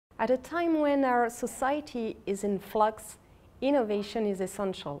At a time when our society is in flux, innovation is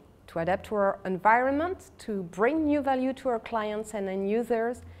essential to adapt to our environment, to bring new value to our clients and end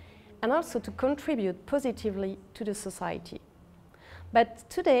users, and also to contribute positively to the society. But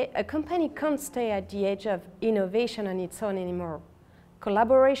today, a company can't stay at the edge of innovation on its own anymore.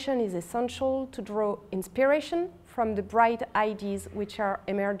 Collaboration is essential to draw inspiration from the bright ideas which are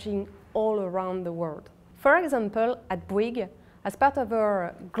emerging all around the world. For example, at Bouygues, as part of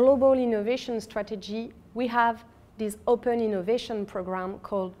our global innovation strategy, we have this open innovation program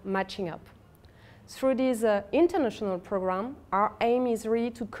called Matching Up. Through this international program, our aim is really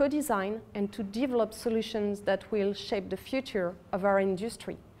to co-design and to develop solutions that will shape the future of our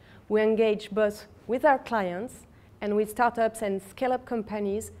industry. We engage both with our clients and with startups and scale-up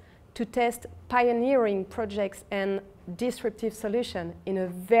companies to test pioneering projects and disruptive solutions in a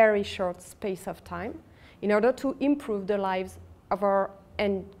very short space of time in order to improve the lives of our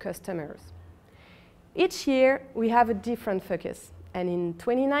end customers. Each year, we have a different focus, and in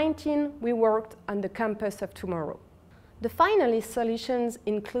 2019, we worked on the campus of tomorrow. The finalist solutions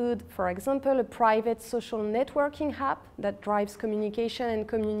include, for example, a private social networking app that drives communication and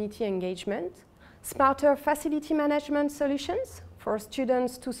community engagement, smarter facility management solutions for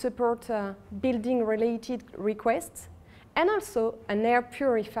students to support building-related requests, and also an air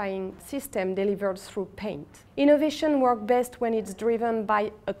purifying system delivered through paint. Innovation works best when it's driven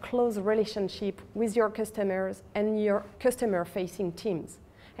by a close relationship with your customers and your customer-facing teams.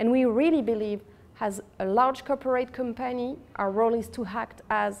 And we really believe, as a large corporate company, our role is to act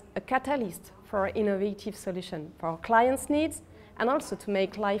as a catalyst for innovative solutions for our clients' needs and also to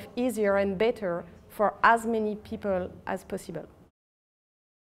make life easier and better for as many people as possible.